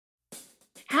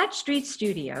Hatch Street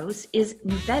Studios is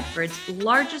New Bedford's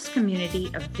largest community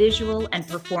of visual and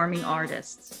performing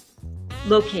artists.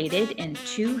 Located in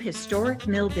two historic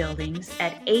mill buildings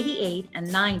at 88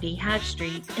 and 90 Hatch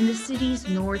Street in the city's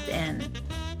north end.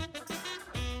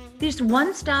 This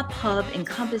one-stop hub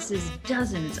encompasses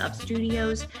dozens of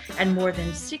studios and more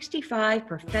than 65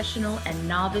 professional and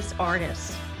novice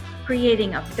artists,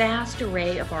 creating a vast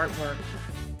array of artwork.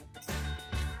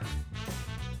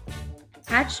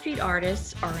 Hatch Street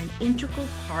artists are an integral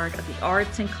part of the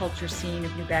arts and culture scene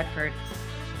of New Bedford,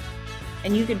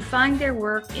 and you can find their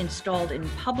work installed in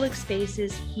public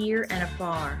spaces here and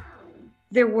afar.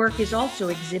 Their work is also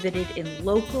exhibited in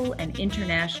local and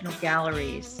international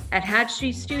galleries. At Hatch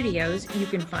Street Studios, you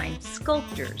can find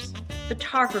sculptors,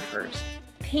 photographers,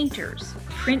 painters,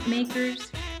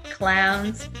 printmakers,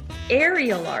 clowns,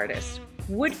 aerial artists,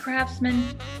 wood craftsmen,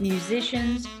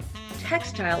 musicians,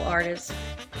 textile artists,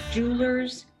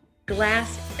 jewelers,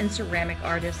 glass and ceramic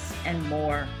artists, and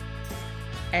more.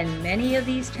 And many of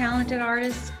these talented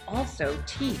artists also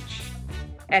teach.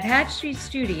 At Hatch Street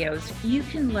Studios, you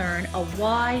can learn a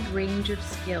wide range of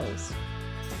skills,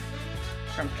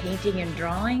 from painting and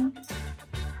drawing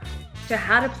to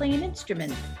how to play an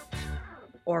instrument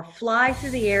or fly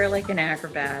through the air like an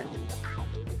acrobat.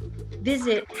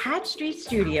 Visit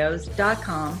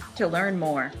hatchstreetstudios.com to learn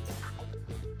more.